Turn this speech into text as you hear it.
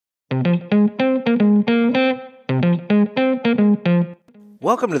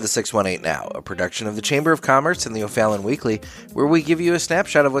Welcome to the 618 Now, a production of the Chamber of Commerce and the O'Fallon Weekly, where we give you a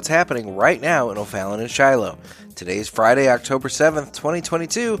snapshot of what's happening right now in O'Fallon and Shiloh. Today is Friday, October 7th,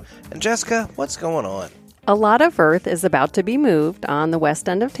 2022, and Jessica, what's going on? A lot of earth is about to be moved on the west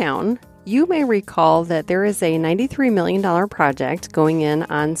end of town. You may recall that there is a $93 million project going in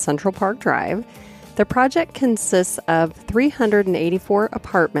on Central Park Drive. The project consists of 384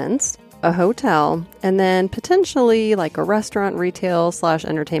 apartments, a hotel, and then potentially like a restaurant, retail /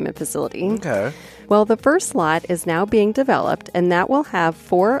 entertainment facility. Okay. Well, the first lot is now being developed, and that will have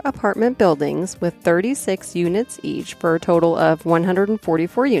 4 apartment buildings with 36 units each for a total of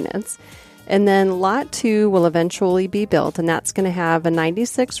 144 units. And then lot 2 will eventually be built, and that's going to have a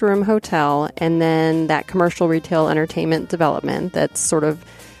 96-room hotel and then that commercial retail entertainment development that's sort of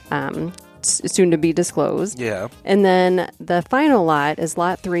soon to be disclosed. Yeah. And then the final lot is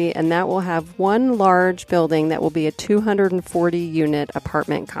lot 3, and that will have one large building that will be a 240-unit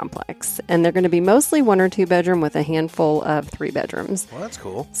apartment complex. And they're going to be mostly 1 or 2 bedroom with a handful of 3 bedrooms. Well, that's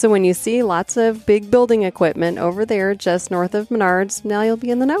cool. So when you see lots of big building equipment over there just north of Menards, now you'll be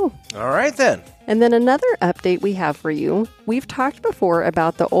in the know. All right, then. And then another update we have for you. We've talked before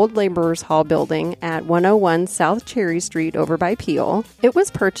about the old Laborers Hall building at 101 South Cherry Street over by Peel. It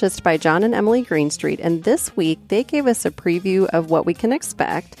was purchased by John and Emily Greenstreet, and this week they gave us a preview of what we can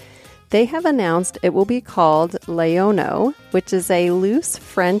expect. They have announced it will be called Leono, which is a loose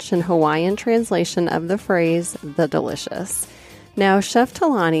French and Hawaiian translation of the phrase, the delicious. Now, Chef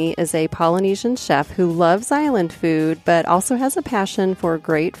Talani is a Polynesian chef who loves island food, but also has a passion for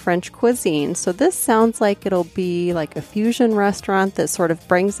great French cuisine. So this sounds like it'll be like a fusion restaurant that sort of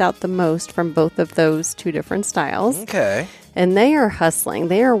brings out the most from both of those 2 different styles. Okay. And they are hustling.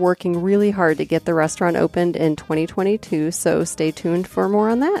 They are working really hard to get the restaurant opened in 2022, so stay tuned for more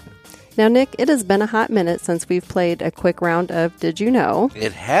on that. Now, Nick, it has been a hot minute since we've played a quick round of Did You Know?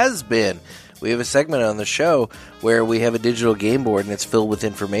 It has been. We have a segment on the show where we have a digital game board, and it's filled with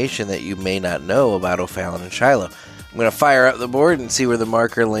information that you may not know about O'Fallon and Shiloh. I'm going to fire up the board and see where the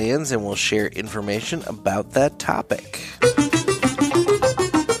marker lands, and we'll share information about that topic.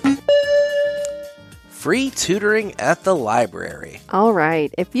 Free tutoring at the library. All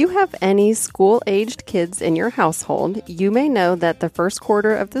right. If you have any school-aged kids in your household, you may know that the first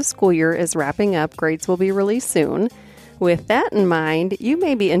quarter of the school year is wrapping up. Grades will be released soon. With that in mind, you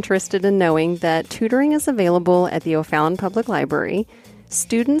may be interested in knowing that tutoring is available at the O'Fallon Public Library.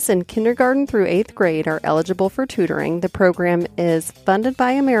 Students in kindergarten through 8th grade are eligible for tutoring. The program is funded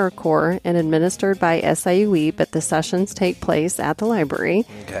by AmeriCorps and administered by SIUE, but the sessions take place at the library.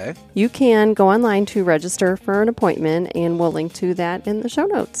 Okay. You can go online to register for an appointment, and we'll link to that in the show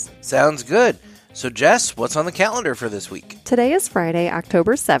notes. Sounds good. So, Jess, what's on the calendar for this week? Today is Friday,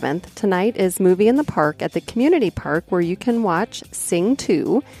 October 7th. Tonight is Movie in the Park at the Community Park, where you can watch Sing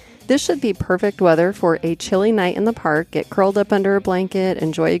 2. This should be perfect weather for a chilly night in the park. Get curled up under a blanket,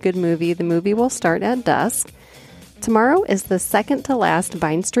 enjoy a good movie. The movie will start at dusk. Tomorrow is the second to last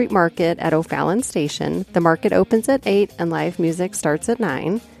Vine Street Market at O'Fallon Station. The market opens at 8 and live music starts at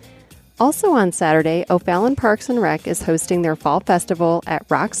 9. Also on Saturday, O'Fallon Parks and Rec is hosting their fall festival at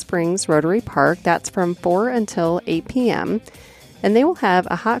Rock Springs Rotary Park. That's from 4 until 8 p.m. And they will have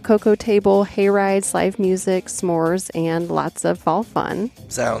a hot cocoa table, hay rides, live music, s'mores, and lots of fall fun.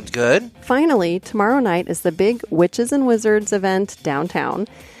 Sounds good. Finally, tomorrow night is the big Witches and Wizards event downtown.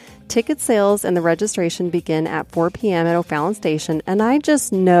 Ticket sales and the registration begin at 4 p.m. at O'Fallon Station, and I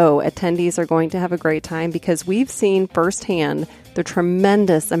just know attendees are going to have a great time because we've seen firsthand the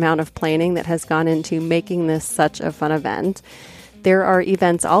tremendous amount of planning that has gone into making this such a fun event. There are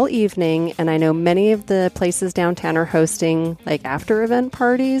events all evening, and I know many of the places downtown are hosting like after-event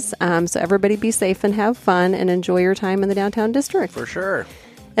parties, so everybody be safe and have fun and enjoy your time in the downtown district. For sure.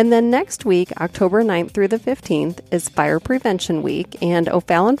 And then next week, October 9th through the 15th, is Fire Prevention Week, and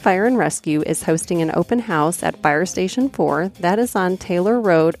O'Fallon Fire and Rescue is hosting an open house at Fire Station 4. That is on Taylor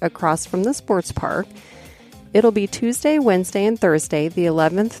Road across from the sports park. It'll be Tuesday, Wednesday, and Thursday, the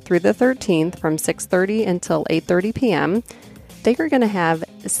 11th through the 13th, from 6:30 until 8:30 p.m. They are going to have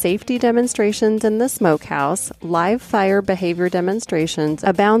safety demonstrations in the smokehouse, live fire behavior demonstrations,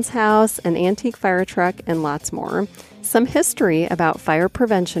 a bounce house, an antique fire truck, and lots more. Some history about Fire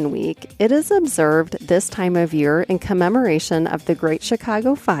Prevention Week. It is observed this time of year in commemoration of the Great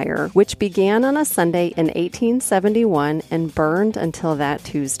Chicago Fire, which began on a Sunday in 1871 and burned until that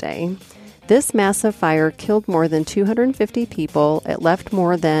Tuesday. This massive fire killed more than 250 people, it left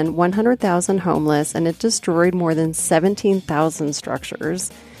more than 100,000 homeless, and it destroyed more than 17,000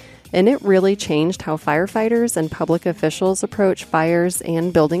 structures. And it really changed how firefighters and public officials approach fires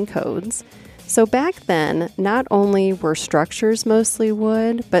and building codes. So back then, not only were structures mostly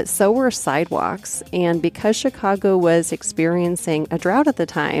wood, but so were sidewalks. And because Chicago was experiencing a drought at the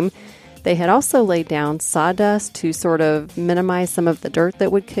time, they had also laid down sawdust to sort of minimize some of the dirt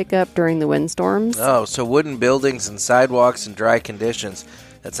that would kick up during the windstorms. Oh, so wooden buildings and sidewalks in dry conditions.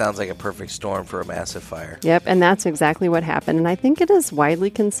 That sounds like a perfect storm for a massive fire. Yep, and that's exactly what happened. And I think it is widely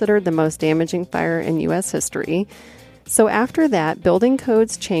considered the most damaging fire in U.S. history. So after that, building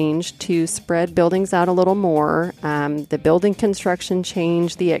codes changed to spread buildings out a little more. The building construction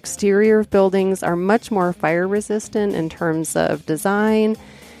changed. The exterior of buildings are much more fire resistant in terms of design.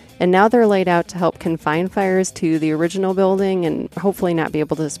 And now they're laid out to help confine fires to the original building and hopefully not be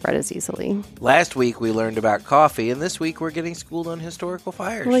able to spread as easily. Last week we learned about coffee, and this week we're getting schooled on historical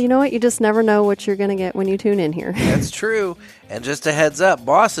fires. Well, you know what? You just never know what you're going to get when you tune in here. That's true. And just a heads up,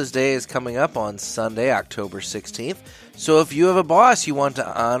 Boss's Day is coming up on Sunday, October 16th. So if you have a boss you want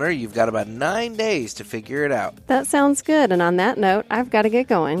to honor, you've got about 9 days to figure it out. That sounds good. And on that note, I've got to get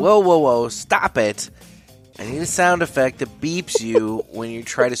going. Whoa, stop it. I need a sound effect that beeps you when you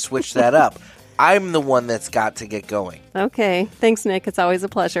try to switch that up. I'm the one that's got to get going. Okay. Thanks, Nick. It's always a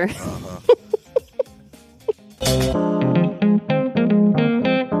pleasure.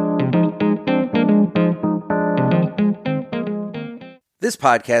 This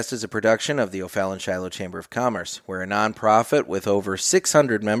podcast is a production of the O'Fallon Shiloh Chamber of Commerce. We're a nonprofit with over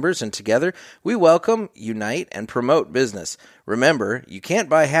 600 members, and together we welcome, unite, and promote business. Remember, you can't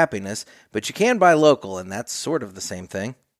buy happiness, but you can buy local, and that's sort of the same thing.